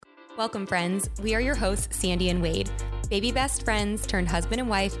Welcome, friends. We are your hosts, Sandy and Wade, baby best friends turned husband and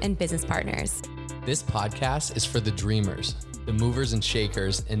wife and business partners. This podcast is for the dreamers, the movers and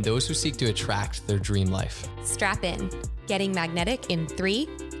shakers, and those who seek to attract their dream life. Strap in. Getting magnetic in 3,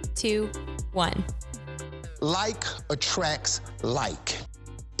 2, 1. Like attracts like.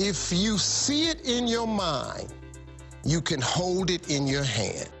 If you see it in your mind, you can hold it in your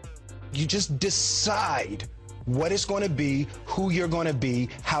hand. You just decide what it's going to be, who you're going to be,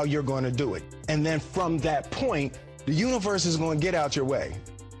 how you're going to do it. And then from that point, the universe is going to get out your way.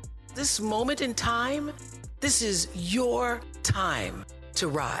 This moment in time, this is your time to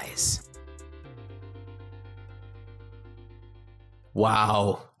rise.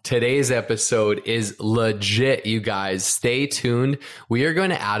 Wow. Today's episode is legit, you guys. Stay tuned. We are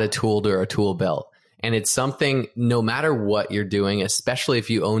going to add a tool to our tool belt. And it's something, no matter what you're doing, especially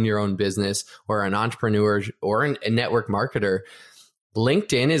if you own your own business or an entrepreneur or a network marketer,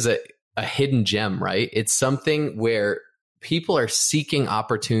 LinkedIn is a hidden gem, right? It's something where people are seeking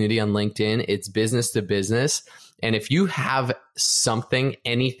opportunity on LinkedIn. It's business to business. And if you have something,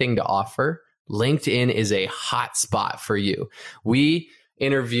 anything to offer, LinkedIn is a hot spot for you. We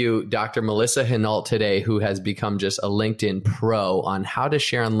interview Dr. Melissa Henault today, who has become just a LinkedIn pro on how to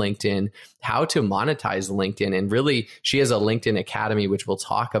share on LinkedIn, how to monetize LinkedIn. And really, she has a LinkedIn Academy, which we'll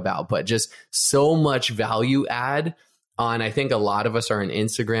talk about, but just so much value add on, I think a lot of us are on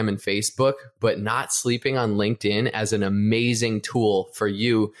Instagram and Facebook, but not sleeping on LinkedIn as an amazing tool for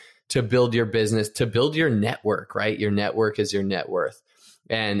you to build your business, to build your network, right? Your network is your net worth.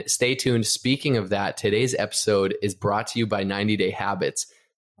 And stay tuned. Speaking of that, today's episode is brought to you by 90 Day Habits.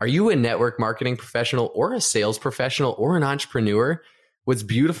 Are you a network marketing professional or a sales professional or an entrepreneur? What's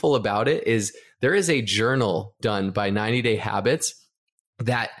beautiful about it is there is a journal done by 90 Day Habits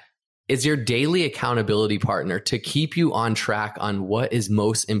that is your daily accountability partner to keep you on track on what is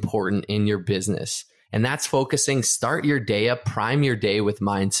most important in your business. And that's focusing, start your day up, prime your day with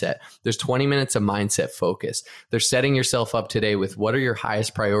mindset. There's 20 minutes of mindset focus. They're setting yourself up today with what are your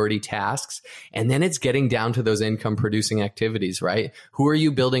highest priority tasks. And then it's getting down to those income producing activities, right? Who are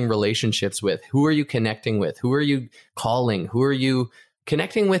you building relationships with? Who are you connecting with? Who are you calling? Who are you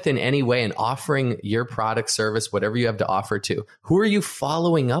connecting with in any way and offering your product, service, whatever you have to offer to? Who are you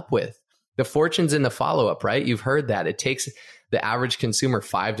following up with? The fortune's in the follow-up, right? You've heard that. It takes the average consumer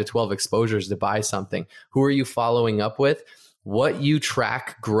 5 to 12 exposures to buy something. Who are you following up with? What you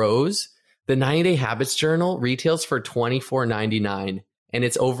track grows. The 90 Day Habits Journal retails for $24.99 and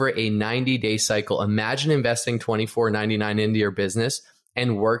it's over a 90-day cycle. Imagine investing $24.99 into your business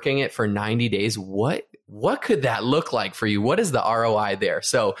and working it for 90 days. What could that look like for you? What is the ROI there?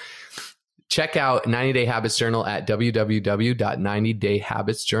 So check out 90 Day Habits Journal at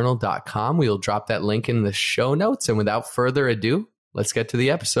www.90dayhabitsjournal.com. We'll drop that link in the show notes. And without further ado, let's get to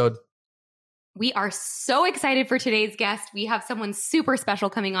the episode. We are so excited for today's guest. We have someone super special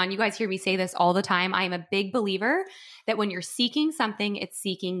coming on. You guys hear me say this all the time. I am a big believer that when you're seeking something, it's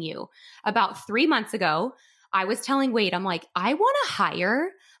seeking you. About 3 months ago, I was telling Wade, I'm like, I want to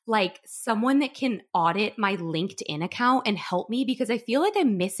hire someone that can audit my LinkedIn account and help me because I feel like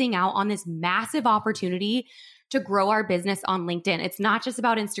I'm missing out on this massive opportunity to grow our business on LinkedIn. It's not just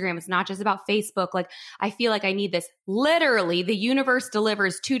about Instagram. It's not just about Facebook. I feel like I need this. Literally, the universe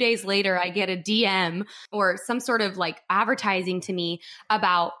delivers. 2 days later, I get a DM or some sort of advertising to me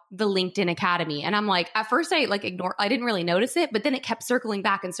about the LinkedIn Academy. And I'm like, at first I ignore, I didn't really notice it, but then it kept circling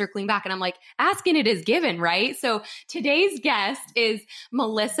back. And I'm like, asking it is given, right? So today's guest is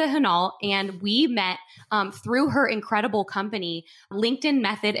Melissa Henault, and we met through her incredible company, LinkedIn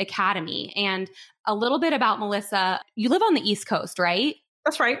Method Academy. And a little bit about Melissa. You live on the East Coast, right?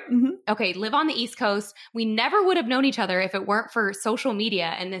 That's right. Mm-hmm. Okay, live on the East Coast. We never would have known each other if it weren't for social media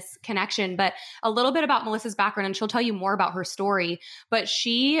and this connection. But a little bit about Melissa's background, and she'll tell you more about her story. But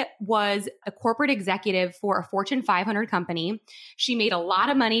she was a corporate executive for a Fortune 500 company. She made a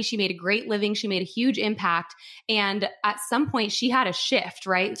lot of money. She made a great living. She made a huge impact. And at some point, she had a shift,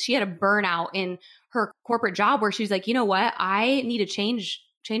 right? She had a burnout in her corporate job where she's like, you know what? I need to change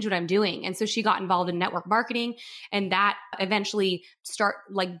what I'm doing. And so she got involved in network marketing, and that eventually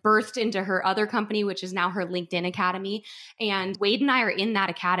birthed into her other company, which is now her LinkedIn Academy. And Wade and I are in that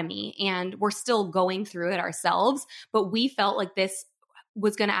academy, and we're still going through it ourselves, but we felt like this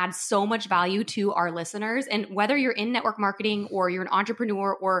was going to add so much value to our listeners. And whether you're in network marketing or you're an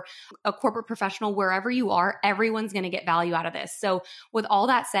entrepreneur or a corporate professional, wherever you are, everyone's going to get value out of this. So with all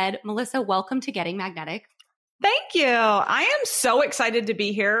that said, Melissa, welcome to Getting Magnetic. Thank you. I am so excited to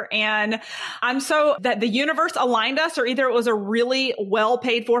be here. And I'm so that the universe aligned us, or either it was a really well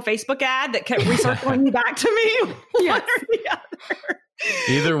paid for Facebook ad that kept recircling back to me. Yes. One or the other.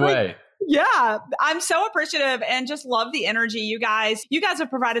 Either way. Yeah, I'm so appreciative and just love the energy. You guys have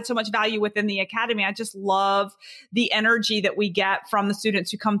provided so much value within the academy. I just love the energy that we get from the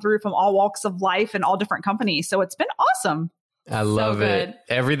students who come through from all walks of life and all different companies. So it's been awesome. I love it.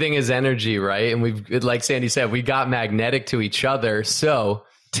 Everything is energy, right? And we've, like Sandy said, we got magnetic to each other. So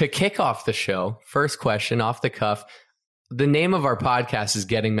to kick off the show, first question off the cuff, the name of our podcast is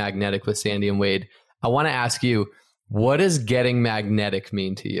Getting Magnetic with Sandy and Wade. I want to ask you, what does getting magnetic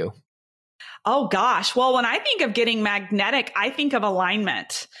mean to you? Oh gosh. Well, when I think of getting magnetic, I think of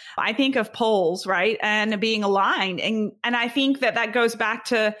alignment. I think of poles, right? And being aligned. And I think that goes back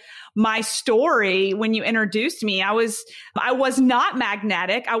to my story when you introduced me. I was not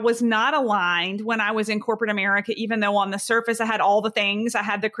magnetic. I was not aligned when I was in corporate America, even though on the surface I had all the things. I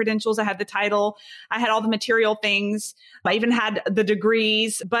had the credentials, I had the title, I had all the material things. I even had the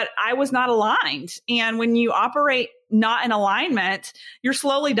degrees, but I was not aligned. And when you operate not in alignment, you're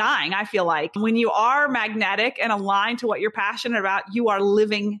slowly dying. I feel like when you are magnetic and aligned to what you're passionate about, you are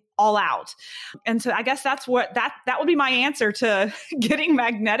living all out. And so I guess that's what that would be my answer to getting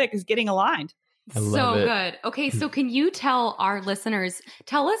magnetic, is getting aligned. So good. Okay. So can you tell our listeners,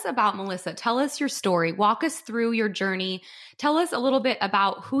 tell us about Melissa, tell us your story, walk us through your journey. Tell us a little bit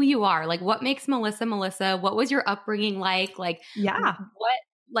about who you are. Like, what makes Melissa Melissa? What was your upbringing like?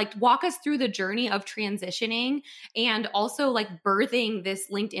 Walk us through the journey of transitioning and also like birthing this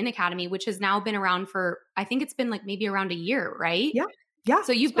LinkedIn Academy, which has now been around for, I think it's been like maybe around a year, right? Yeah. Yeah.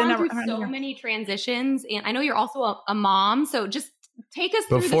 So you've gone through so many transitions, and I know you're also a mom. So just take us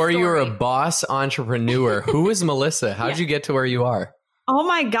through before the story. You were a boss entrepreneur. Who is Melissa? How did you get to where you are? Oh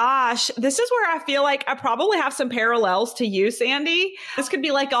my gosh. This is where I feel like I probably have some parallels to you, Sandy. This could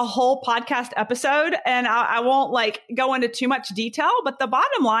be like a whole podcast episode, and I won't like go into too much detail, but the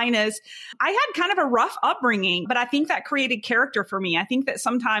bottom line is I had kind of a rough upbringing, but I think that created character for me. I think that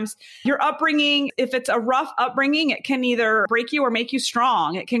sometimes your upbringing, if it's a rough upbringing, it can either break you or make you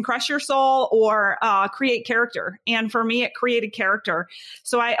strong. It can crush your soul or create character. And for me, it created character.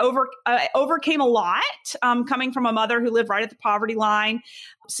 So I overcame a lot, coming from a mother who lived right at the poverty line,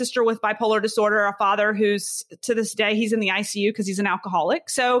 sister with bipolar disorder, a father who's to this day, he's in the ICU because he's an alcoholic.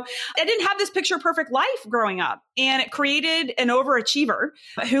 So I didn't have this picture perfect life growing up, and it created an overachiever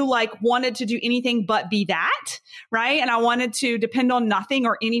who like wanted to do anything but be that, right? And I wanted to depend on nothing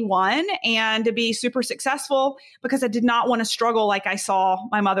or anyone and to be super successful because I did not want to struggle like I saw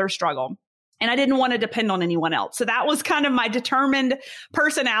my mother struggle. And I didn't want to depend on anyone else. So that was kind of my determined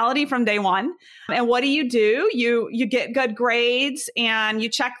personality from day one. And what do? You get good grades and you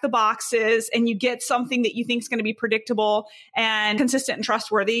check the boxes and you get something that you think is going to be predictable and consistent and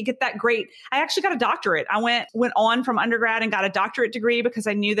trustworthy. You get that great. I actually got a doctorate. I went on from undergrad and got a doctorate degree because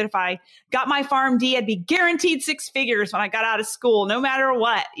I knew that if I got my PharmD, I'd be guaranteed 6 figures when I got out of school, no matter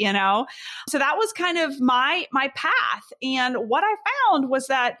what, you know? So that was kind of my path. And what I found was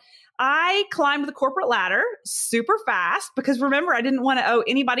that I climbed the corporate ladder super fast because remember, I didn't want to owe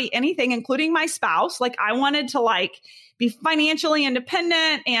anybody anything, including my spouse. Like I wanted to like be financially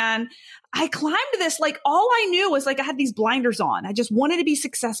independent, and I climbed this, like all I knew was like I had these blinders on. I just wanted to be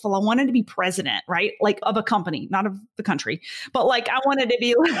successful. I wanted to be president, right? Like of a company, not of the country, but like I wanted to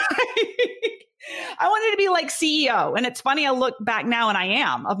be like, I wanted to be like CEO. And it's funny, I look back now and I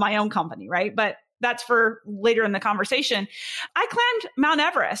am of my own company, right? But that's for later in the conversation. I climbed Mount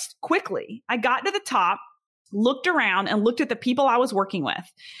Everest quickly. I got to the top, looked around and looked at the people I was working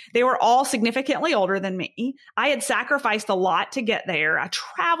with. They were all significantly older than me. I had sacrificed a lot to get there. I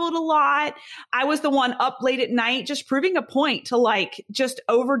traveled a lot. I was the one up late at night, just proving a point to like just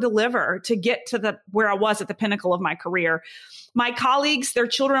over deliver to get to where I was at the pinnacle of my career. My colleagues, their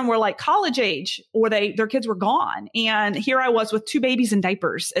children were like college age, or their kids were gone. And here I was with 2 babies in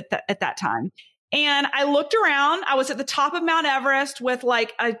diapers at that time. And I looked around. I was at the top of Mount Everest with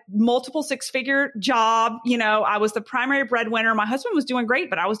like a multiple 6-figure job. You know, I was the primary breadwinner. My husband was doing great,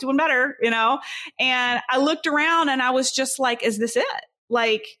 but I was doing better, you know? And I looked around and I was just like, is this it?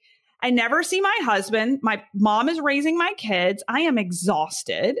 Like, I never see my husband. My mom is raising my kids. I am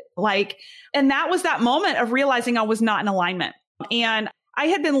exhausted. Like, and that was that moment of realizing I was not in alignment. And I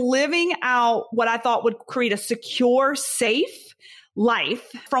had been living out what I thought would create a secure, safe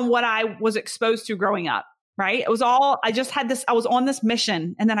life from what I was exposed to growing up, right? It was all, I just had this, I was on this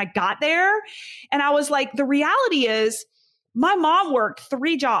mission, and then I got there and I was like, the reality is my mom worked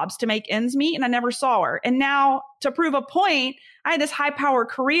 3 jobs to make ends meet and I never saw her. And now to prove a point, I had this high power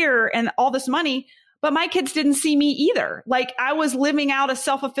career and all this money, but my kids didn't see me either. Like I was living out a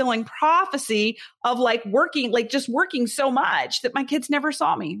self-fulfilling prophecy of like working, like just working so much that my kids never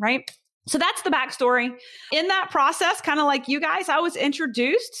saw me, right? So that's the backstory. In that process, kind of like you guys, I was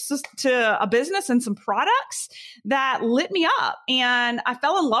introduced to a business and some products that lit me up. And I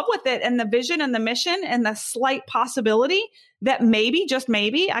fell in love with it and the vision and the mission and the slight possibility that maybe, just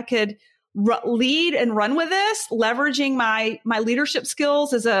maybe, I could lead and run with this, leveraging my leadership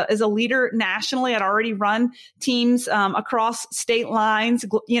skills as a leader nationally. I'd already run teams across state lines,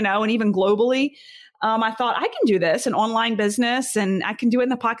 and even globally. I thought I can do this, an online business, and I can do it in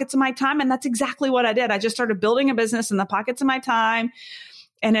the pockets of my time. And that's exactly what I did. I just started building a business in the pockets of my time.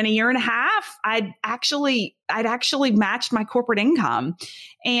 And in a year and a half, I'd actually matched my corporate income.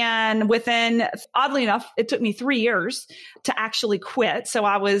 And oddly enough, it took me 3 years to actually quit. So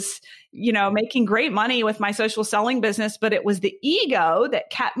I was, making great money with my social selling business, but it was the ego that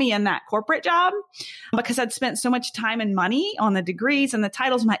kept me in that corporate job because I'd spent so much time and money on the degrees and the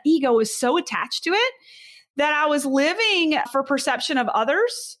titles. My ego was so attached to it that I was living for perception of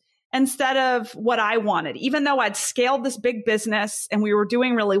others instead of what I wanted. Even though I'd scaled this big business and we were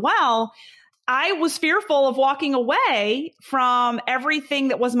doing really well, I was fearful of walking away from everything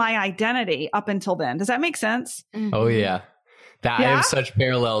that was my identity up until then. Does that make sense? Mm-hmm. Oh, yeah. I have such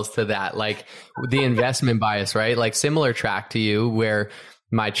parallels to that, like the investment bias, right? Like similar track to you where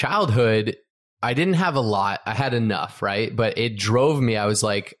my childhood, I didn't have a lot. I had enough, right? But it drove me. I was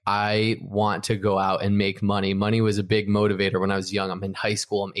like, I want to go out and make money. Money was a big motivator when I was young. I'm in high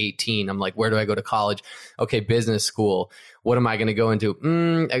school. I'm 18. I'm like, where do I go to college? Okay, business school. What am I going to go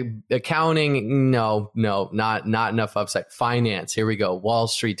into? Accounting? No, not enough upside. Finance. Here we go. Wall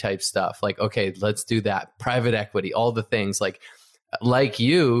Street type stuff. Like, okay, let's do that. Private equity, all the things like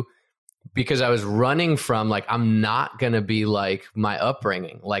you, because I was running from like, I'm not going to be like my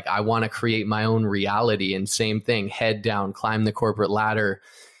upbringing. Like I want to create my own reality, and same thing, head down, climb the corporate ladder,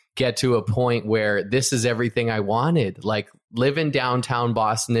 get to a point where this is everything I wanted. Like live in downtown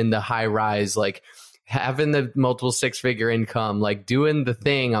Boston in the high rise, like having the multiple 6-figure income, like doing the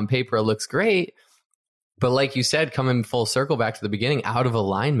thing on paper, it looks great. But like you said, coming full circle back to the beginning, out of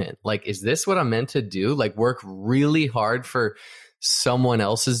alignment. Like, is this what I'm meant to do? Like work really hard for someone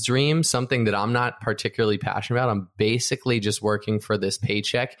else's dream, something that I'm not particularly passionate about. I'm basically just working for this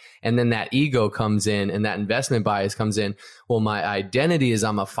paycheck. And then that ego comes in and that investment bias comes in. Well, my identity is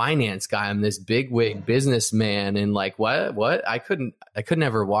I'm a finance guy. I'm this big wig businessman. And like, what? I couldn't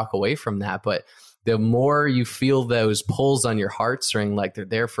ever walk away from that. But the more you feel those pulls on your heartstring, like they're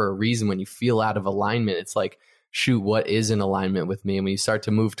there for a reason. When you feel out of alignment, it's like, shoot, what is in alignment with me? And when you start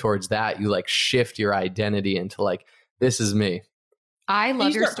to move towards that, you like shift your identity into like, this is me. I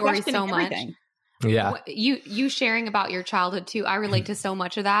love your story so much. Everything. Yeah. You sharing about your childhood too. I relate to so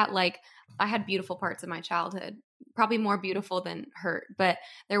much of that. Like I had beautiful parts of my childhood, probably more beautiful than hurt, but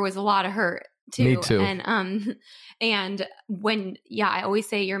there was a lot of hurt too. Me too. And when, I always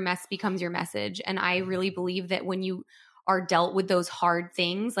say your mess becomes your message. And I really believe that when you are dealt with those hard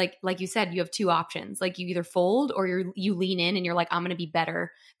things, like you said, you have two options. Like you either fold or you lean in and you're like, I'm going to be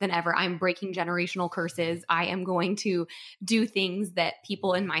better than ever. I'm breaking generational curses. I am going to do things that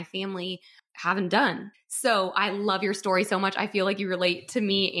people in my family haven't done. So I love your story so much. I feel like you relate to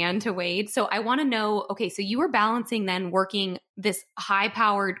me and to Wade. So I want to know, okay, so you were balancing then working this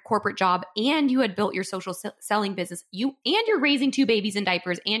high-powered corporate job and you had built your social selling business. You're raising 2 babies in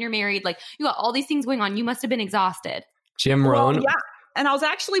diapers and you're married. Like you got all these things going on. You must have been exhausted. Jim Rohn. Well, yeah. And I was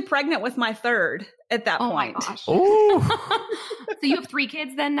actually pregnant with my third at that point. My gosh. Oh. So you have 3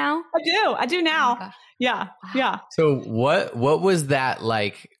 kids then now? I do now. Oh Yeah. Yeah. So what was that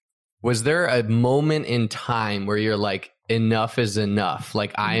like? Was there a moment in time where you're like, enough is enough?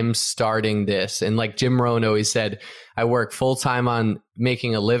 Like I'm starting this. And like Jim Rohn always said, I work full time on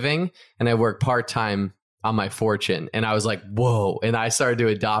making a living and I work part time on my fortune. And I was like, whoa. And I started to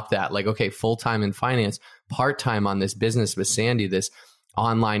adopt that. Like, okay, full time in finance, part time on this business with Sandy, this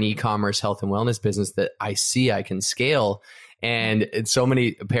online e-commerce health and wellness business that I see I can scale. And it's so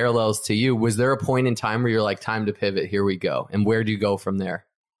many parallels to you. Was there a point in time where you're like, time to pivot, here we go? And where do you go from there?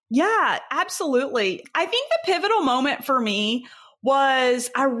 Yeah, absolutely. I think the pivotal moment for me was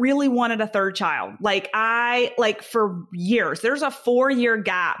I really wanted a third child. Like for years, there's a 4-year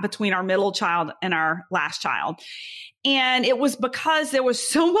gap between our middle child and our last child. And it was because there was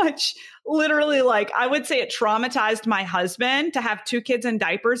so much, literally, like, I would say it traumatized my husband to have 2 kids in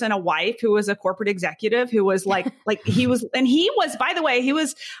diapers and a wife who was a corporate executive who was like he was, by the way, he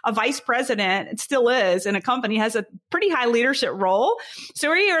was a vice president, it still is, in a company, has a pretty high leadership role.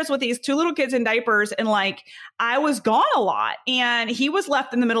 So he was with these 2 little kids in diapers, and like, I was gone a lot, and he was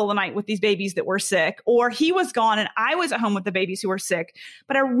left in the middle of the night with these babies that were sick, or he was gone and I was at home with the babies who were sick.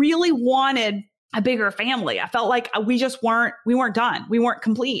 But I really wanted a bigger family. I felt like we weren't done. We weren't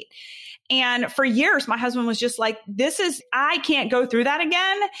complete. And for years, my husband was just like, I can't go through that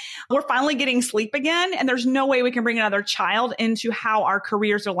again. We're finally getting sleep again. And there's no way we can bring another child into how our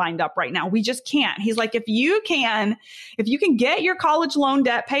careers are lined up right now. We just can't. He's like, if you can get your college loan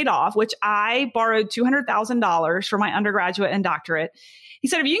debt paid off, which I borrowed $200,000 for my undergraduate and doctorate. He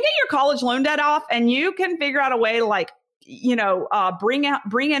said, if you can get your college loan debt off and you can figure out a way to bring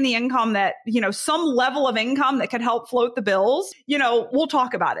in the income that, some level of income that could help float the bills, we'll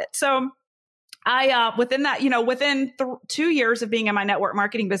talk about it. So within that, within 2 years of being in my network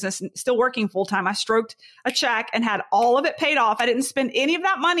marketing business, still working full time, I stroked a check and had all of it paid off. I didn't spend any of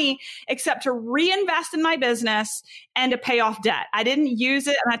that money except to reinvest in my business and to pay off debt. I didn't use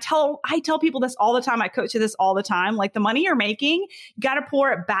it. And I tell people this all the time. I coach this all the time. Like, the money you're making, you got to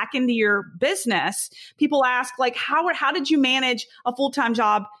pour it back into your business. People ask, like, how did you manage a full-time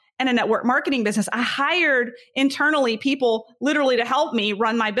job and a network marketing business? I hired internally people literally to help me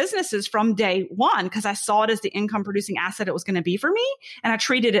run my businesses from day one, because I saw it as the income producing asset it was going to be for me. And I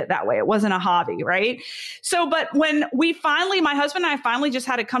treated it that way. It wasn't a hobby, right? So, but when my husband and I finally just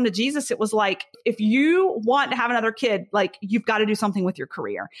had to come to Jesus, it was like, if you want to have another kid, like, you've got to do something with your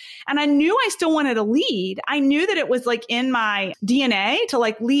career. And I knew I still wanted to lead. I knew that it was like in my DNA to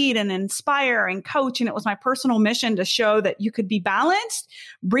like lead and inspire and coach. And it was my personal mission to show that you could be balanced,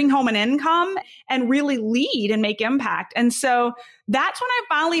 bring home an income, and really lead and make impact. And so that's when I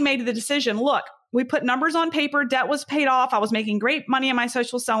finally made the decision. Look, we put numbers on paper. Debt was paid off. I was making great money in my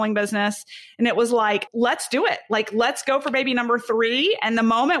social selling business. And it was like, let's do it. Like, let's go for baby number 3. And the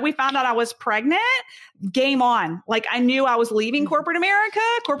moment we found out I was pregnant, game on. Like, I knew I was leaving corporate America.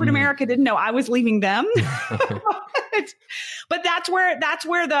 Corporate America didn't know I was leaving them. But that's where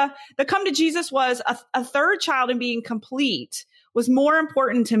the come to Jesus was. A third child and being complete was more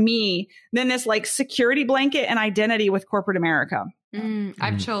important to me than this like security blanket and identity with corporate America. I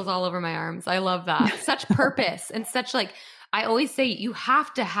have chills all over my arms. I love that. Such purpose and such, like, I always say you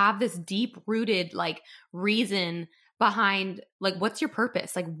have to have this deep rooted like reason behind, like, what's your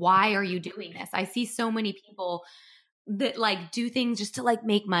purpose? Like, why are you doing this? I see so many people that like do things just to like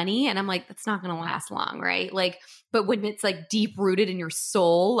make money. And I'm like, that's not going to last long. Right. Like, but when it's like deep rooted in your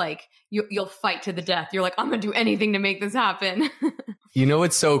soul, like you'll fight to the death. You're like, I'm going to do anything to make this happen.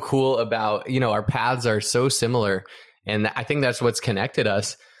 What's so cool about, our paths are so similar. And I think that's what's connected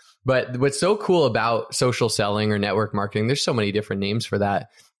us. But what's so cool about social selling or network marketing, there's so many different names for that.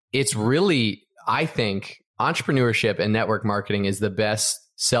 It's really, I think, entrepreneurship and network marketing is the best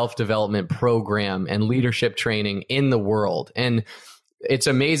self-development program and leadership training in the world. And it's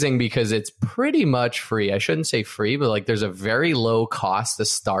amazing because it's pretty much free. I shouldn't say free, but like there's a very low cost to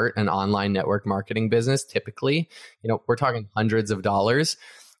start an online network marketing business. Typically, we're talking hundreds of dollars.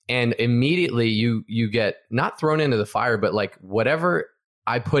 And immediately you get not thrown into the fire, but like whatever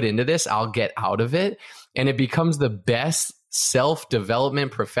I put into this, I'll get out of it. And it becomes the best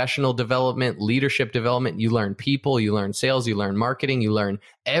self-development, professional development, leadership development. You learn people, you learn sales, you learn marketing, you learn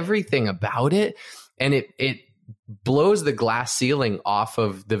everything about it. And it blows the glass ceiling off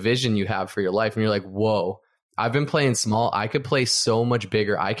of the vision you have for your life. And you're like, whoa, I've been playing small. I could play so much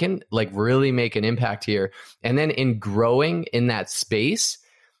bigger. I can like really make an impact here. And then in growing in that space,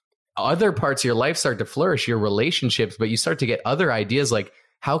 other parts of your life start to flourish, your relationships, but you start to get other ideas like,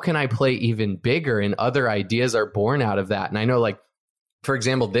 how can I play even bigger? And other ideas are born out of that. And I know, like, for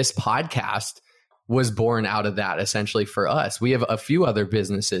example, this podcast was born out of that essentially for us. We have a few other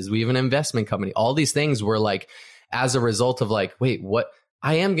businesses. We have an investment company. All these things were like, as a result of like, wait, what?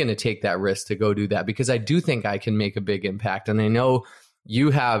 I am going to take that risk to go do that because I do think I can make a big impact. And I know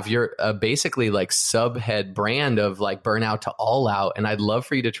you have your basically like subhead brand of like Burnout to All Out. And I'd love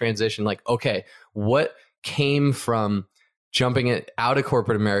for you to transition like, okay, what came from jumping it out of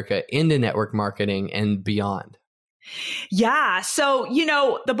corporate America into network marketing and beyond? Yeah. So,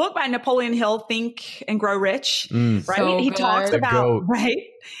 the book by Napoleon Hill, Think and Grow Rich, right? So he good. talks about, right?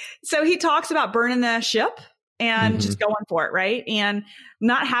 So he talks about burning the ship and just going for it, right? And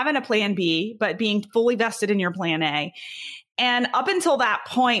not having a plan B, but being fully vested in your plan A. And up until that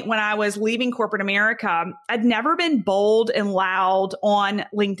point, when I was leaving corporate America, I'd never been bold and loud on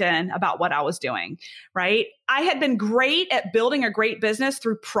LinkedIn about what I was doing, right? I had been great at building a great business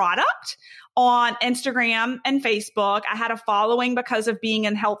through product on Instagram and Facebook. I had a following because of being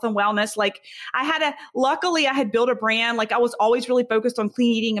in health and wellness. Like luckily I had built a brand. Like I was always really focused on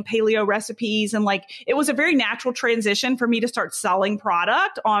clean eating and paleo recipes. And like, it was a very natural transition for me to start selling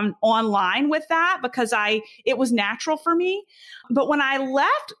product online with that because it was natural for me. But when I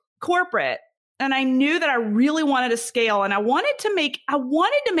left corporate and I knew that I really wanted to scale, and I wanted to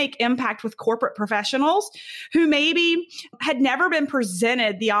make impact with corporate professionals who maybe had never been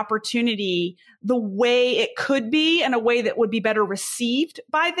presented the opportunity the way it could be, in a way that would be better received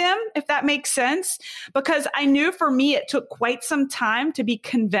by them, if that makes sense. Because I knew for me, it took quite some time to be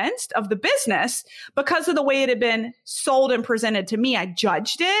convinced of the business because of the way it had been sold and presented to me. I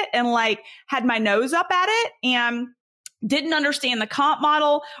judged it and like had my nose up at it and didn't understand the comp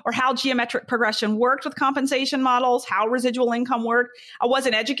model or how geometric progression worked with compensation models, how residual income worked. I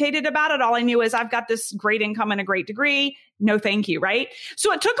wasn't educated about it. All I knew is I've got this great income and a great degree. No, thank you. Right.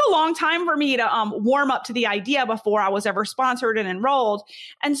 So it took a long time for me to warm up to the idea before I was ever sponsored and enrolled.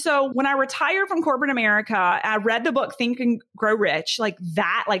 And so when I retired from corporate America, I read the book Think and Grow Rich like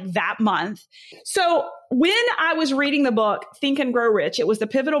that month. So when I was reading the book Think and Grow Rich, it was the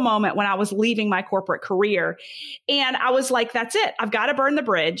pivotal moment when I was leaving my corporate career. And I was like, that's it. I've got to burn the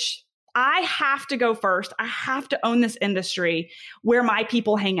bridge. I have to go first. I have to own this industry where my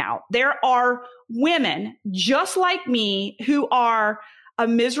people hang out. There are women just like me who are a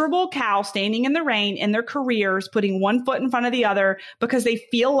miserable cow standing in the rain in their careers, putting one foot in front of the other because they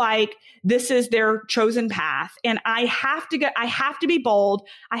feel like this is their chosen path. And I have to be bold.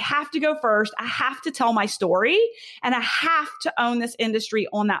 I have to go first. I have to tell my story, and I have to own this industry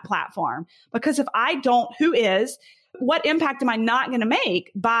on that platform. Because if I don't, who is? What impact am I not going to make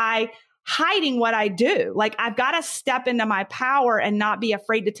by hiding what I do? Like, I've got to step into my power and not be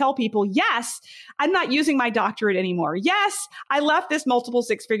afraid to tell people, yes, I'm not using my doctorate anymore. Yes, I left this multiple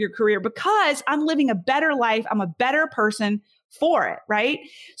six-figure career because I'm living a better life. I'm a better person for it, right?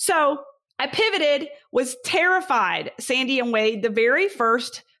 So I pivoted, was terrified. Sandy and Wade, the very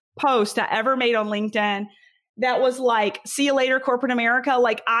first post I ever made on LinkedIn, that was like, see you later, corporate America.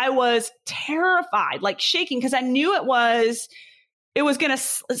 Like, I was terrified, like shaking, because I knew it was going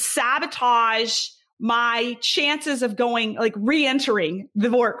to sabotage my chances of going, like, re-entering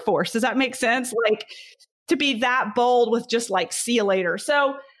the workforce. Does that make sense? Like, to be that bold with just like, see you later.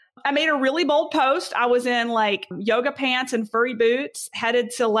 So I made a really bold post. I was in like yoga pants and furry boots, headed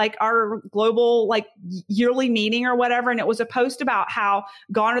to like our global like yearly meeting or whatever. And it was a post about how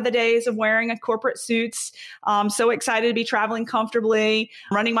gone are the days of wearing a corporate suits. So excited to be traveling comfortably,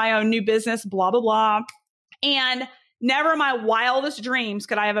 running my own new business, blah, blah, blah. And never in my wildest dreams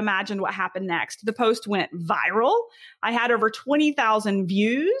could I have imagined what happened next. The post went viral. I had over 20,000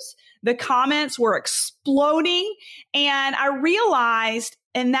 views. The comments were exploding. And I realized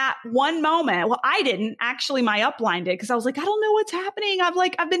in that one moment, well, I didn't, actually my upline did, because I was like, I don't know what's happening.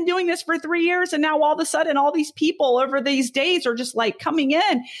 I've been doing this for 3 years, and now all of a sudden all these people over these days are just like coming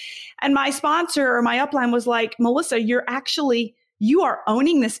in. And my sponsor or my upline was like, Melissa, you are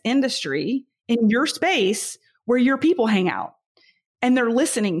owning this industry in your space where your people hang out and they're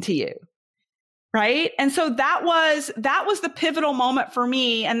listening to you. Right. And so that was the pivotal moment for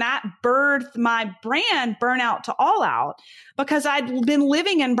me. And that birthed my brand, Burnout to All Out, because I'd been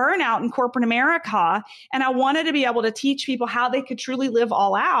living in burnout in corporate America. And I wanted to be able to teach people how they could truly live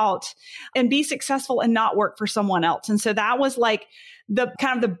all out and be successful and not work for someone else. And so that was like the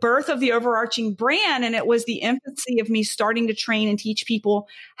kind of the birth of the overarching brand. And it was the infancy of me starting to train and teach people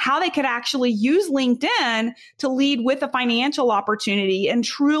how they could actually use LinkedIn to lead with a financial opportunity and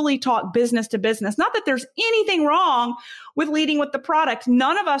truly talk business to business. Not that there's anything wrong with leading with the product.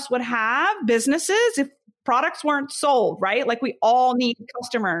 None of us would have businesses if products weren't sold, right? Like, we all need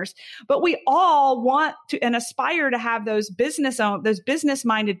customers, but we all want to and aspire to have those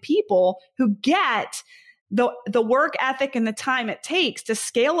business-minded people who get the work ethic and the time it takes to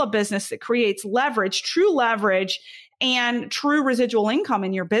scale a business that creates leverage, true leverage, and true residual income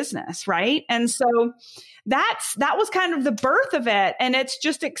in your business, right? And so that was kind of the birth of it, and it's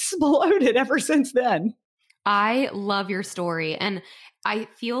just exploded ever since then. I love your story, and I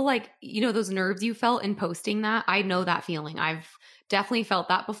feel like, those nerves you felt in posting that, I know that feeling. I've definitely felt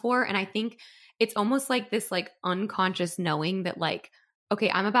that before, and I think it's almost like this like unconscious knowing that like,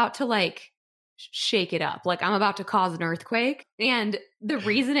 okay, I'm about to like shake it up. Like, I'm about to cause an earthquake. And the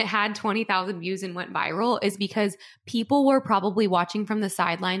reason it had 20,000 views and went viral is because people were probably watching from the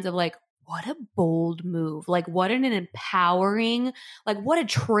sidelines of like, what a bold move. Like, what an empowering, like, what a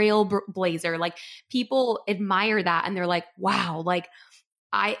trailblazer. Like, people admire that and they're like, wow, like,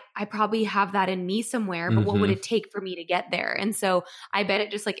 I probably have that in me somewhere, but what would it take for me to get there? And so I bet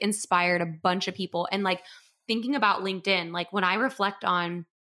it just like inspired a bunch of people. And like, thinking about LinkedIn, like when I reflect on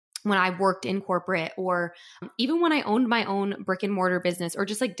when I worked in corporate, or even when I owned my own brick and mortar business, or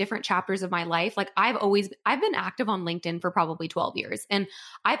just like different chapters of my life, like I've been active on LinkedIn for probably 12 years. And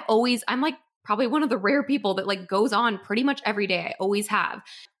I'm like probably one of the rare people that like goes on pretty much every day. I always have.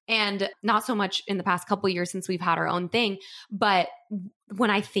 And not so much in the past couple of years since we've had our own thing. But when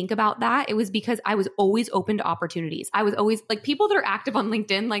I think about that, it was because I was always open to opportunities. I was always like, people that are active on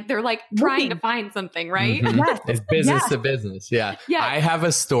LinkedIn, like they're like trying to find something, right? Mm-hmm. Yes. It's business to business. Yeah. Yes. I have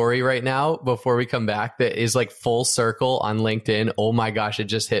a story right now before we come back that is like full circle on LinkedIn. Oh my gosh, it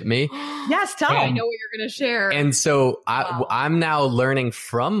just hit me. Yes, tell I me. know what you're going to share. And so Wow. I'm now learning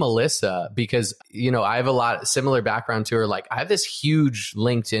from Melissa because, you know, I have a lot similar background to her. Like I have this huge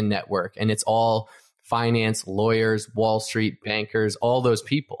LinkedIn network and it's all finance, lawyers, Wall Street, bankers, all those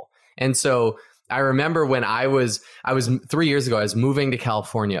people. And so I remember when I was 3 years ago, I was moving to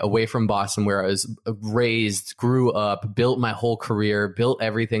California away from Boston where I was raised, grew up, built my whole career, built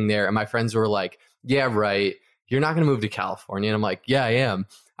everything there. And my friends were like, yeah, right. You're not going to move to California. And I'm like, yeah, I am.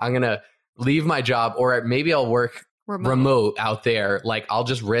 I'm going to leave my job or maybe I'll work remote out there. Like I'll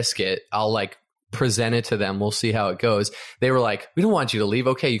just risk it. I'll like present it to them. We'll see how it goes. They were like, we don't want you to leave.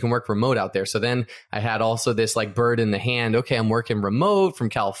 Okay, you can work remote out there. So then I had also this like bird in the hand. Okay, I'm working remote from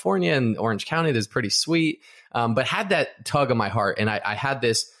California and Orange County. That's pretty sweet. But had that tug of my heart. And I had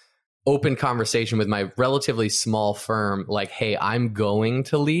this open conversation with my relatively small firm. Like, hey, I'm going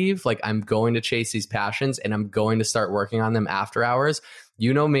to leave. Like I'm going to chase these passions and I'm going to start working on them after hours.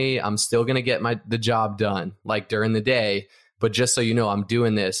 You know me, I'm still going to get the job done like during the day. But just so you know, I'm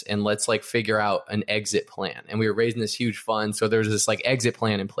doing this and let's like figure out an exit plan. And we were raising this huge fund. So there's this like exit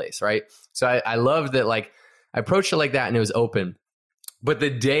plan in place, right? So I love that like I approached it like that and it was open. But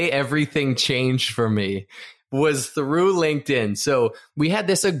the day everything changed for me was through LinkedIn. So we had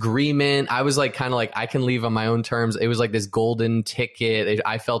this agreement. I was like kind of like I can leave on my own terms. It was like this golden ticket.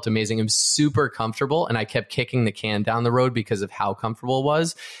 I felt amazing. It was super comfortable. And I kept kicking the can down the road because of how comfortable it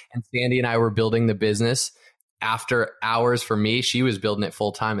was. And Sandy and I were building the business. After hours for me, she was building it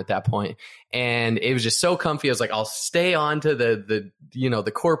full time at that point. And it was just so comfy. I was like, I'll stay on to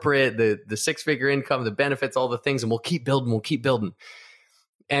the corporate, the 6-figure income, the benefits, all the things, and we'll keep building.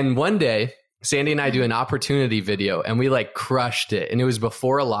 And one day, Sandy and I do an opportunity video and we like crushed it. And it was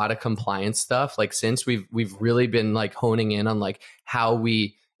before a lot of compliance stuff. Like since we've really been like honing in on like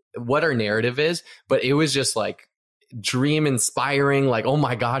what our narrative is, but it was just like dream inspiring, like, oh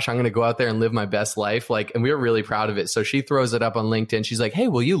my gosh, I'm going to go out there and live my best life. Like, and we were really proud of it. So she throws it up on LinkedIn. She's like, hey,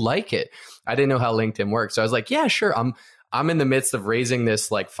 will you like it? I didn't know how LinkedIn works. So I was like, yeah, sure. I'm in the midst of raising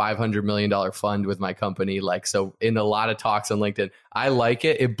this like $500 million fund with my company. Like, so in a lot of talks on LinkedIn, I like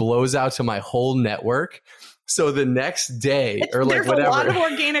it. It blows out to my whole network. So the next day or like whatever. There's a lot of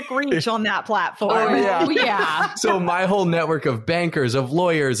organic reach on that platform. Oh, yeah. Yeah. So my whole network of bankers, of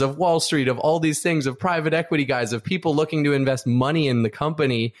lawyers, of Wall Street, of all these things, of private equity guys, of people looking to invest money in the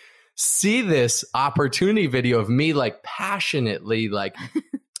company, see this opportunity video of me like passionately, like,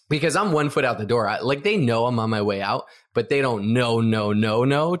 because I'm 1 foot out the door. Like they know I'm on my way out, but they don't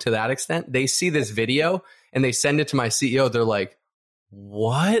know to that extent. They see this video and they send it to my CEO. They're like,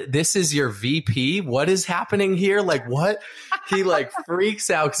 what? This is your VP? What is happening here? Like what? He like freaks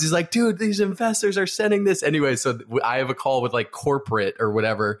out because he's like, dude, these investors are sending this. Anyway, so I have a call with like corporate or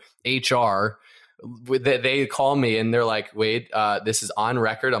whatever, HR. They call me and they're like, Wade, this is on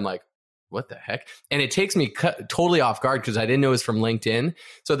record. I'm like, what the heck? And it takes me totally off guard because I didn't know it was from LinkedIn.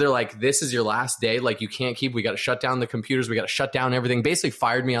 So they're like, this is your last day. Like you can't we got to shut down the computers. We got to shut down everything. Basically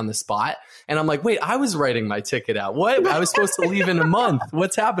fired me on the spot. And I'm like, wait, I was writing my ticket out. What? I was supposed to leave in a month.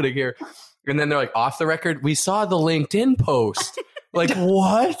 What's happening here? And then they're like, off the record, we saw the LinkedIn post. Like,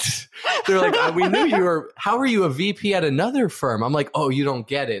 what? They're like, we knew you were, how are you a VP at another firm? I'm like, oh, you don't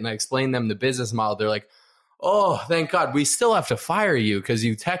get it. And I explained them the business model. They're like, oh, thank God. We still have to fire you because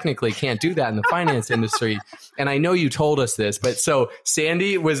you technically can't do that in the finance industry. And I know you told us this, but so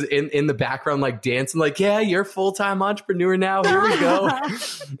Sandy was in the background, like dancing, like, yeah, you're a full-time entrepreneur now. Here we go.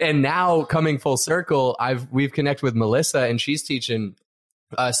 And now coming full circle, we've connected with Melissa and she's teaching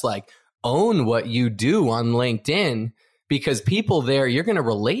us like own what you do on LinkedIn. Because people there, you're going to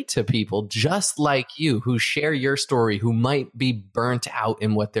relate to people just like you who share your story, who might be burnt out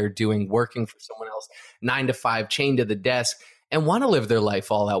in what they're doing, working for someone else, 9 to 5, chained to the desk, and want to live their life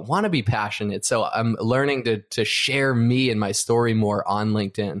all out, want to be passionate. So I'm learning to share me and my story more on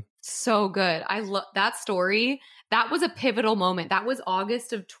LinkedIn. So good. I love that story. That was a pivotal moment. That was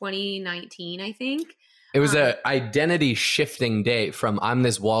August of 2019, I think. It was an identity shifting day from I'm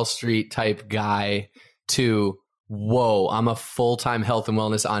this Wall Street type guy to whoa, I'm a full-time health and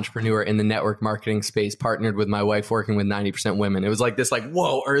wellness entrepreneur in the network marketing space, partnered with my wife, working with 90% women. It was like this, like,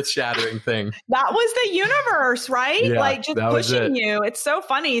 whoa, earth-shattering thing. That was the universe, right? Yeah, like just pushing you. It's so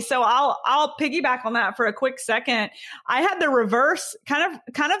funny. So I'll piggyback on that for a quick second. I had the reverse, kind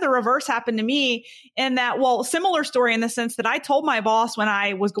of the reverse happened to me in that, well, similar story in the sense that I told my boss when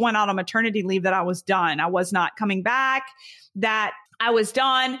I was going out on maternity leave that I was done. I was not coming back, that I was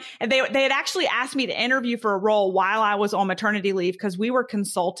done. And they had actually asked me to interview for a role while I was on maternity leave because we were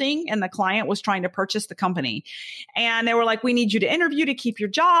consulting and the client was trying to purchase the company. And they were like, we need you to interview to keep your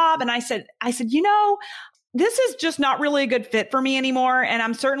job. And I said, this is just not really a good fit for me anymore. And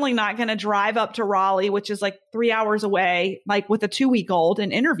I'm certainly not going to drive up to Raleigh, which is like 3 hours away, like with a 2-week-old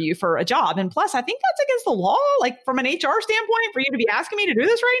and interview for a job. And plus, I think that's against the law, like from an HR standpoint, for you to be asking me to do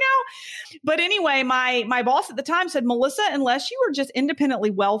this right now. But anyway, my boss at the time said, Melissa, unless you are just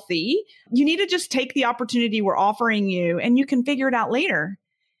independently wealthy, you need to just take the opportunity we're offering you and you can figure it out later.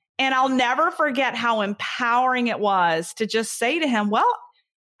 And I'll never forget how empowering it was to just say to him, well,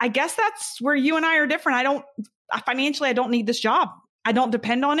 I guess that's where you and I are different. Financially, I don't need this job. I don't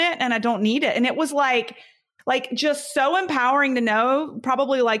depend on it and I don't need it. And it was like just so empowering to know,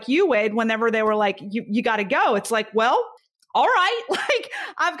 probably like you, Wade, whenever they were like, you got to go. It's like, well, all right. Like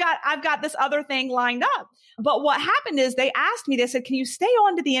I've got this other thing lined up. But what happened is they asked me, they said, can you stay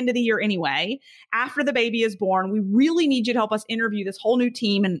on to the end of the year anyway? After the baby is born, we really need you to help us interview this whole new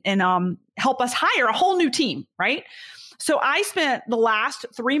team and help us hire a whole new team. Right. So I spent the last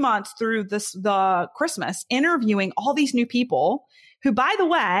 3 months through the Christmas interviewing all these new people who, by the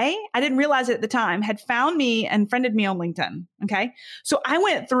way, I didn't realize it at the time, had found me and friended me on LinkedIn. Okay. So I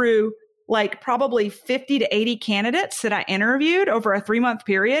went through like probably 50 to 80 candidates that I interviewed over a 3-month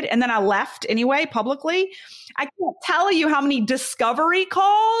period. And then I left anyway, publicly. I can't tell you how many discovery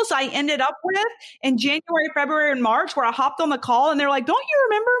calls I ended up with in January, February, and March, where I hopped on the call and they're like, don't you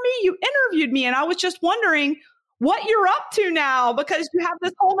remember me? You interviewed me. And I was just wondering what you're up to now because you have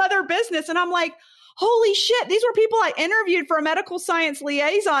this whole other business. And I'm like, holy shit, these were people I interviewed for a medical science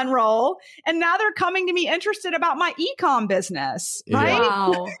liaison role. And now they're coming to me interested about my e-com business. Right?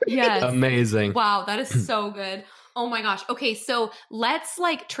 Wow. Yes. Amazing. Wow. That is so good. Oh my gosh. Okay. So let's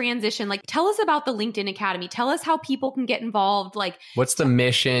like transition. Like tell us about the LinkedIn Academy. Tell us how people can get involved. Like what's the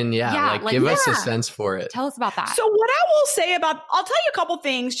mission? Give us a sense for it. Tell us about that. So what I will say I'll tell you a couple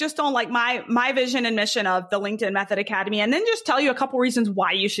things just on like my vision and mission of the LinkedIn Method Academy, and then just tell you a couple reasons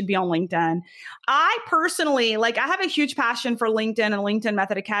why you should be on LinkedIn. I personally, I have a huge passion for LinkedIn and LinkedIn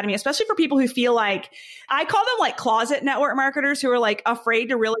Method Academy, especially for people who feel like, I call them like closet network marketers who are like afraid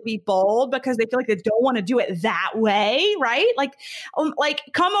to really be bold because they feel like they don't want to do it that way, right? Like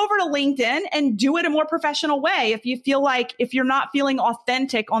come over to LinkedIn and do it a more professional way if you feel like, if you're not feeling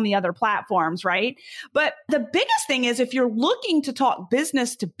authentic on the other platforms, right? But the biggest thing is if you're looking to talk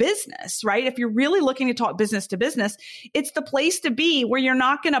business to business, right? If you're really looking to talk business to business, it's the place to be where you're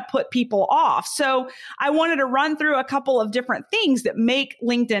not going to put people off. So I wanted to run through a couple of different things that make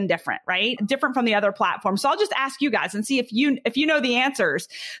LinkedIn different, right? Different from the other platforms. So I'll just ask you guys and see if you know the answers.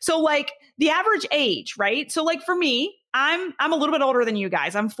 So like the average age, right? So like for me, I'm a little bit older than you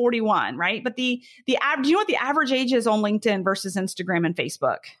guys. I'm 41, right? But do you know what the average age is on LinkedIn versus Instagram and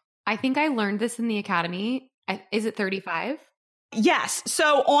Facebook? I think I learned this in the academy. Is it 35? Yes.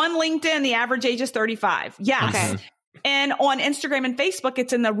 So on LinkedIn, the average age is 35. Yes. Okay. And on Instagram and Facebook,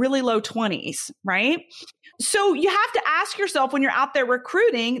 it's in the really low 20s, right? So you have to ask yourself when you're out there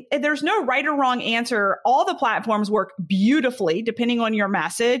recruiting, there's no right or wrong answer. All the platforms work beautifully depending on your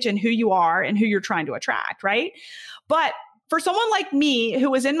message and who you are and who you're trying to attract, right? But for someone like me,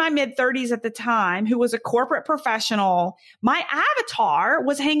 who was in my mid 30s at the time, who was a corporate professional, my avatar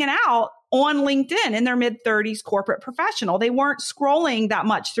was hanging out on LinkedIn in their mid 30s corporate professional. They weren't scrolling that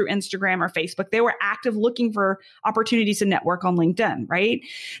much through Instagram or Facebook. They were active looking for opportunities to network on LinkedIn, right?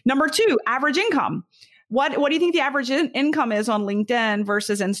 Number 2, average income. What do you think the average income is on LinkedIn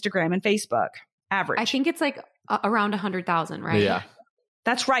versus Instagram and Facebook? Average. I think it's like around 100,000, right? Yeah.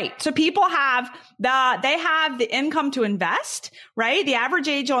 That's right. So people have the income to invest, right? The average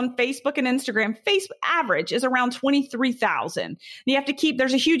age on Facebook and Instagram, Facebook average is around 23,000. You have to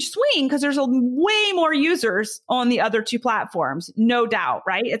there's a huge swing because there's way more users on the other two platforms, no doubt,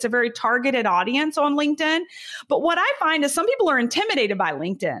 right? It's a very targeted audience on LinkedIn. But what I find is some people are intimidated by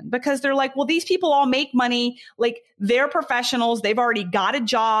LinkedIn because they're like, well, these people all make money. Like they're professionals. They've already got a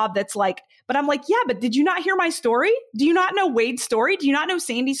job that's like, but I'm like, yeah, but did you not hear my story? Do you not know Wade's story? Do you not know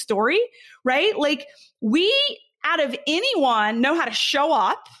Sandy's story? Right? Like we, out of anyone, know how to show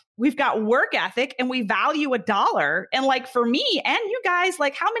up, we've got work ethic, and we value a dollar. And like for me and you guys,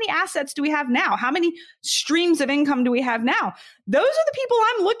 like how many assets do we have now? How many streams of income do we have now? Those are the people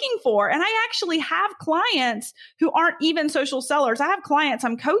I'm looking for. And I actually have clients who aren't even social sellers. I have clients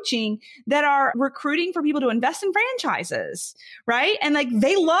I'm coaching that are recruiting for people to invest in franchises, right? And like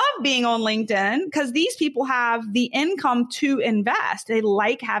they love being on LinkedIn because these people have the income to invest. They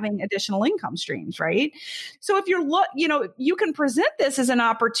like having additional income streams, right? So if you're you can present this as an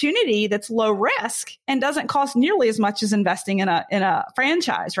opportunity that's low risk and doesn't cost nearly as much as investing in a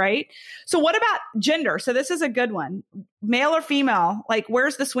franchise, right? So what about gender? So this is a good one. Male or female? Like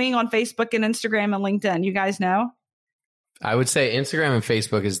where's the swing on Facebook and Instagram and LinkedIn? You guys know? I would say Instagram and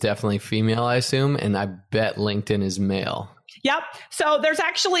Facebook is definitely female, I assume. And I bet LinkedIn is male. Yep. So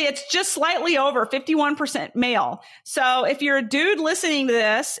it's just slightly over 51% male. So if you're a dude listening to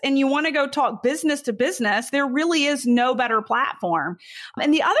this and you want to go talk business to business, there really is no better platform.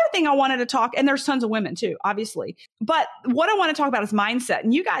 And the other thing I wanted to talk, and there's tons of women too, obviously, but what I want to talk about is mindset.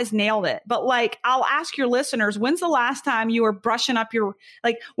 And you guys nailed it. But like, I'll ask your listeners, when's the last time you were brushing up when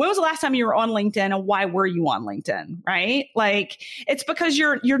was the last time you were on LinkedIn and why were you on LinkedIn? Right? Like it's because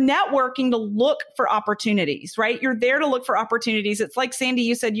you're networking to look for opportunities, right? You're there to look for opportunities. It's like Sandy,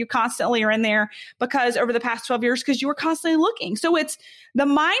 you said you constantly are in there because over the past 12 years, because you were constantly looking. So it's the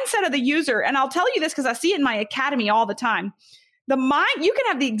mindset of the user. And I'll tell you this because I see it in my academy all the time. You can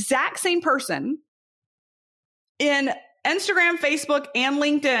have the exact same person in Instagram, Facebook, and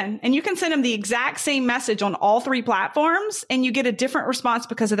LinkedIn, and you can send them the exact same message on all three platforms and you get a different response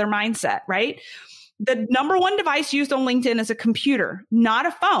because of their mindset, right? The number one device used on LinkedIn is a computer, not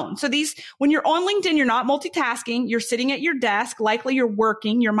a phone. So when you're on LinkedIn, you're not multitasking. You're sitting at your desk. Likely you're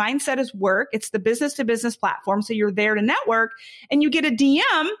working. Your mindset is work. It's the business to business platform. So you're there to network and you get a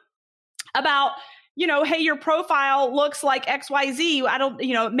DM about, hey, your profile looks like XYZ. I don't,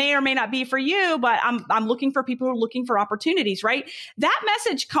 it may or may not be for you, but I'm looking for people who are looking for opportunities, right? That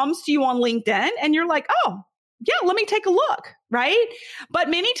message comes to you on LinkedIn and you're like, oh, yeah, let me take a look, right? But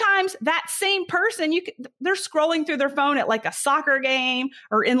many times that same person, they're scrolling through their phone at like a soccer game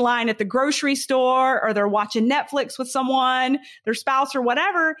or in line at the grocery store, or they're watching Netflix with someone, their spouse or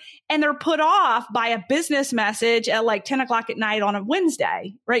whatever, and they're put off by a business message at like 10 o'clock at night on a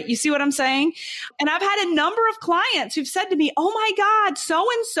Wednesday, right? You see what I'm saying? And I've had a number of clients who've said to me, oh my God,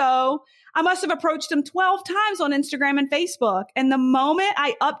 so-and-so, I must have approached them 12 times on Instagram and Facebook. And the moment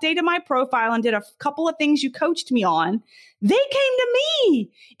I updated my profile and did a couple of things you coached me on, they came to me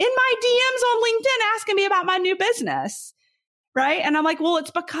in my DMs on LinkedIn asking me about my new business. Right. And I'm like, well,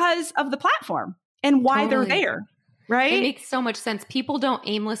 it's because of the platform and why they're there. Right. It makes so much sense. People don't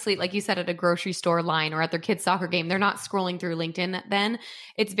aimlessly, like you said, at a grocery store line or at their kid's soccer game, they're not scrolling through LinkedIn then.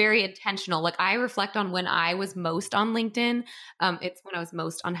 It's very intentional. Like I reflect on when I was most on LinkedIn. It's when I was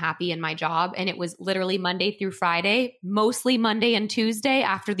most unhappy in my job. And it was literally Monday through Friday, mostly Monday and Tuesday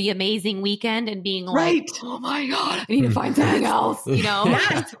after the amazing weekend and being like, oh my God, I need to find something else,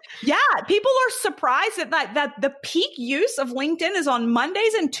 Yes. Yeah. People are surprised that the peak use of LinkedIn is on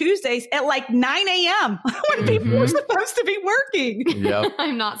Mondays and Tuesdays at like 9 a.m. when people are supposed to be working. Yep.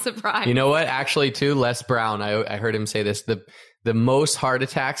 I'm not surprised. You know what? Actually, too, Les Brown, I heard him say this. The most heart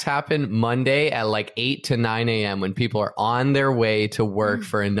attacks happen Monday at like 8 to 9 a.m. when people are on their way to work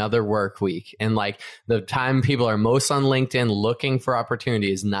for another work week. And like the time people are most on LinkedIn looking for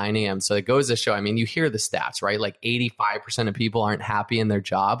opportunity is 9 a.m. So it goes to show, I mean, you hear the stats, right? Like 85% of people aren't happy in their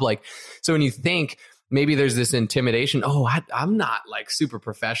job. Like, so when you think, maybe there's this intimidation. Oh, I'm not like super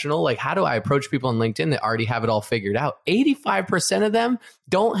professional. Like, how do I approach people on LinkedIn that already have it all figured out? 85% of them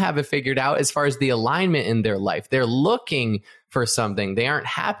don't have it figured out as far as the alignment in their life. They're looking for something. They aren't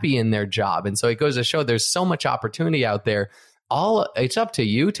happy in their job. And so it goes to show there's so much opportunity out there. It's up to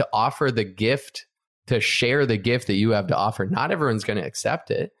you to offer the gift, to share the gift that you have to offer. Not everyone's going to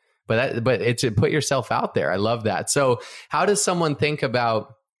accept it, but it's to put yourself out there. I love that. So how does someone think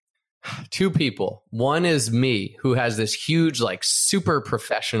about two people? One is me, who has this huge, like super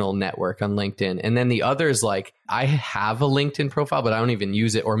professional network on LinkedIn. And then the other is like, I have a LinkedIn profile, but I don't even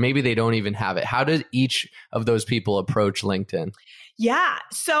use it. Or maybe they don't even have it. How does each of those people approach LinkedIn? Yeah.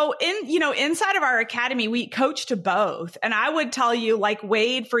 So inside of our academy, we coach to both. And I would tell you, like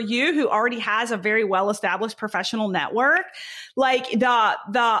Wade, for you who already has a very well-established professional network, like the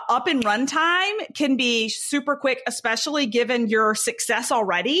up and run time can be super quick, especially given your success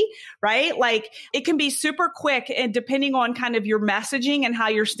already, right? Like it can be super quick and depending on kind of your messaging and how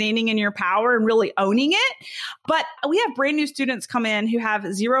you're standing in your power and really owning it. But we have brand new students come in who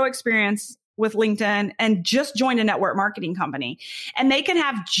have zero experience with LinkedIn and just joined a network marketing company. And they can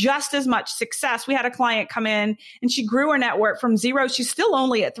have just as much success. We had a client come in and she grew her network from 0. She's still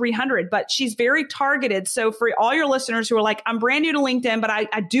only at 300, but she's very targeted. So for all your listeners who are like, I'm brand new to LinkedIn, but I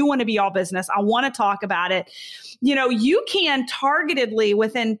do want to be all business. I want to talk about it. You know, you can targetedly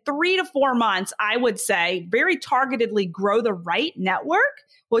within 3 to 4 months, I would say, very targetedly grow the right network,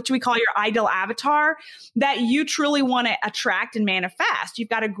 which we call your ideal avatar, that you truly want to attract and manifest. You've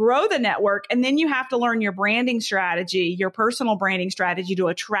got to grow the network, and then you have to learn your branding strategy, your personal branding strategy to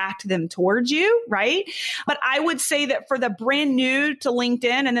attract them towards you, right? But I would say that for the brand new to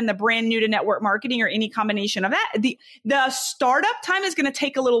LinkedIn and then the brand new to network marketing or any combination of that, the startup time is going to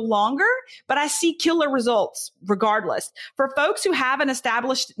take a little longer, but I see killer results regardless. For folks who have an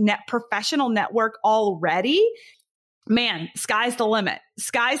established professional network already, man, sky's the limit.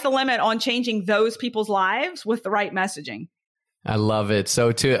 Sky's the limit on changing those people's lives with the right messaging. I love it.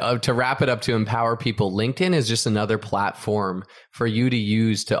 So to wrap it up, to empower people, LinkedIn is just another platform for you to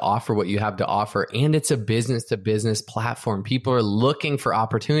use to offer what you have to offer. And it's a business to business platform. People are looking for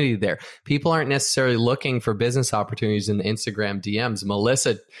opportunity there. People aren't necessarily looking for business opportunities in the Instagram DMs.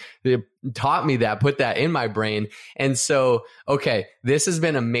 Melissa taught me that, put that in my brain. And so, okay, this has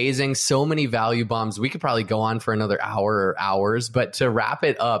been amazing. So many value bombs. We could probably go on for another hour or hours, but to wrap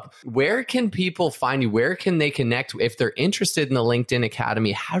it up, where can people find you? Where can they connect? If they're interested in the LinkedIn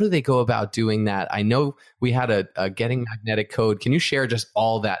Academy, how do they go about doing that? I know we had a Getting Magnetic code. Can you share just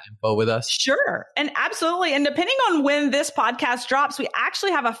all that info with us? Sure. And absolutely. And depending on when this podcast drops, we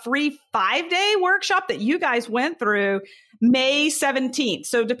actually have a free 5-day workshop that you guys went through May 17th.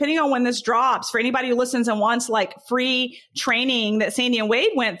 So depending on when this drops, for anybody who listens and wants like free training that Sandy and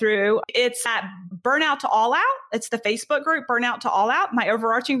Wade went through, it's at Burnout to All Out. It's the Facebook group, Burnout to All Out, my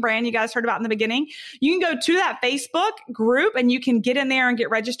overarching brand you guys heard about in the beginning. You can go to that Facebook group and you can get in there and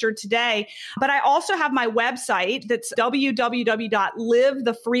get registered today. But I also have my website that's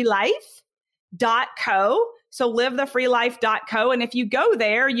www.livethefreelife.co. So livethefreelife.co. And if you go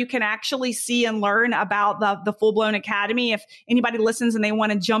there, you can actually see and learn about the full-blown academy if anybody listens and they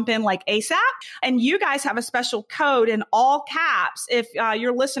want to jump in like ASAP. And you guys have a special code in all caps. If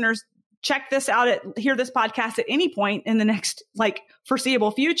your listeners check this out, hear this podcast at any point in the next like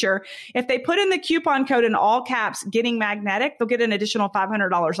foreseeable future, if they put in the coupon code in all caps, Getting Magnetic, they'll get an additional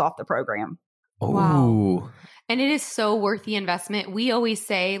 $500 off the program. Wow. And it is so worth the investment. We always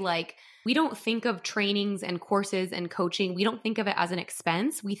say like, we don't think of trainings and courses and coaching. We don't think of it as an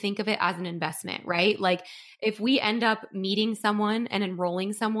expense. We think of it as an investment, right? Like if we end up meeting someone and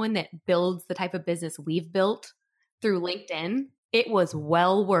enrolling someone that builds the type of business we've built through LinkedIn, it was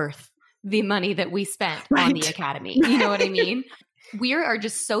well worth the money that we spent on the academy. You know what I mean? We are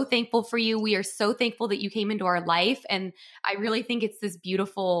just so thankful for you. We are so thankful that you came into our life. And I really think it's this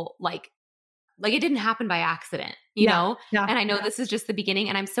beautiful, like it didn't happen by accident, you know? Yeah. And I know this is just the beginning,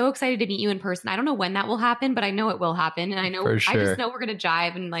 and I'm so excited to meet you in person. I don't know when that will happen, but I know it will happen. And I know, I just know we're going to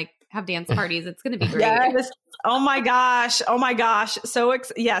jive and like have dance parties. It's going to be great. Yes. Oh my gosh. Oh my gosh. So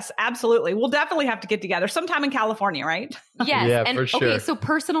yes, absolutely. We'll definitely have to get together sometime in California, right? Yes. Yeah, and for sure. Okay, so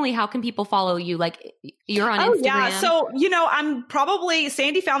personally, how can people follow you? Like you're on Instagram. Yeah. So, I'm probably,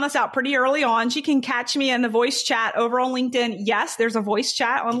 Sandy found this out pretty early on. She can catch me in the voice chat over on LinkedIn. Yes, there's a voice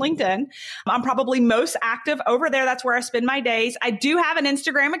chat on LinkedIn. I'm probably most active over there. That's where I spend my days. I do have an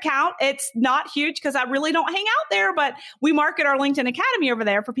Instagram account. It's not huge because I really don't hang out there, but we market our LinkedIn Academy over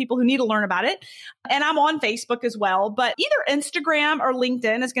there for people who need to learn about it. And I'm on Facebook as well, but either Instagram or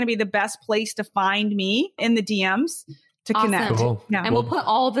LinkedIn is going to be the best place to find me in the DMs to connect. Cool. Yeah. And we'll put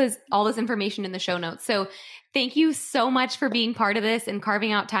all this information in the show notes. So thank you so much for being part of this and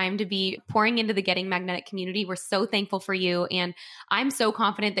carving out time to be pouring into the Getting Magnetic community. We're so thankful for you. And I'm so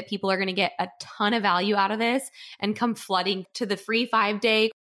confident that people are going to get a ton of value out of this and come flooding to the free 5-day.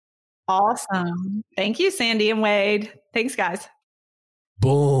 Awesome. Thank you, Sandy and Wade. Thanks, guys.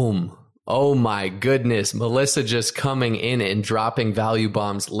 Boom. Oh my goodness. Melissa just coming in and dropping value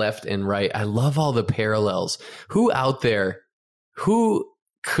bombs left and right. I love all the parallels. Who out there, who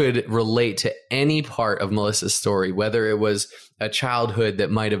could relate to any part of Melissa's story, whether it was a childhood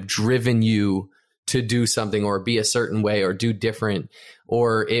that might have driven you to do something or be a certain way or do different,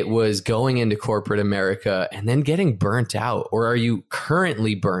 or it was going into corporate America and then getting burnt out, or are you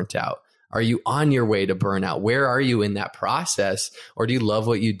currently burnt out? Are you on your way to burnout? Where are you in that process? Or do you love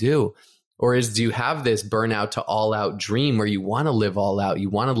what you do? Or do you have this burnout to all out dream where you want to live all out? You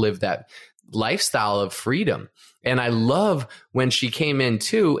want to live that lifestyle of freedom. And I love when she came in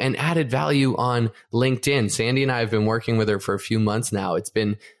too and added value on LinkedIn. Sandy and I have been working with her for a few months now. It's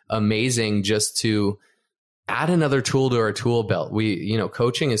been amazing just to add another tool to our tool belt.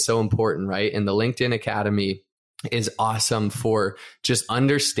 Coaching is so important, right? And the LinkedIn Academy is awesome for just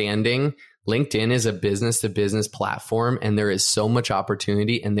understanding LinkedIn is a business to business platform, and there is so much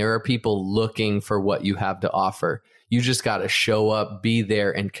opportunity, and there are people looking for what you have to offer. You just got to show up, be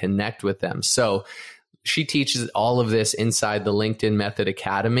there, and connect with them. So she teaches all of this inside the LinkedIn Method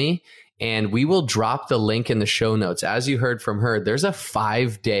Academy, and we will drop the link in the show notes. As you heard from her, there's a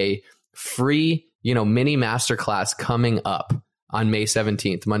 5-day free, mini masterclass coming up on May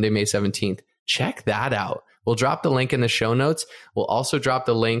 17th, Monday, May 17th. Check that out. We'll drop the link in the show notes. We'll also drop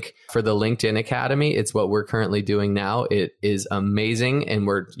the link for the LinkedIn Academy. It's what we're currently doing now. It is amazing. And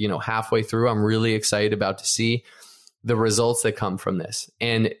we're, halfway through. I'm really excited about to see the results that come from this.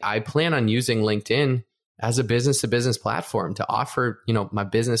 And I plan on using LinkedIn as a business to business platform to offer, my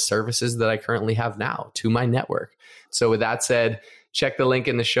business services that I currently have now to my network. So with that said, check the link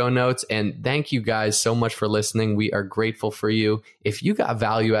in the show notes. And thank you guys so much for listening. We are grateful for you. If you got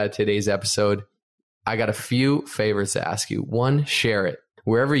value out of today's episode, I got a few favors to ask you. One, share it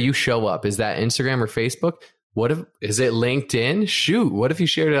wherever you show up. Is that Instagram or Facebook? Is it LinkedIn? Shoot, what if you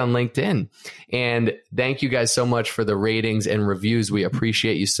shared it on LinkedIn? And thank you guys so much for the ratings and reviews. We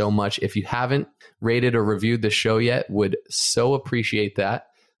appreciate you so much. If you haven't rated or reviewed the show yet, would so appreciate that.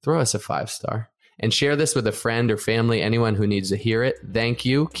 Throw us a 5-star and share this with a friend or family, anyone who needs to hear it. Thank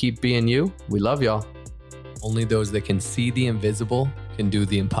you. Keep being you. We love y'all. Only those that can see the invisible can do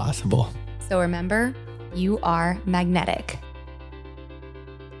the impossible. So remember, you are magnetic.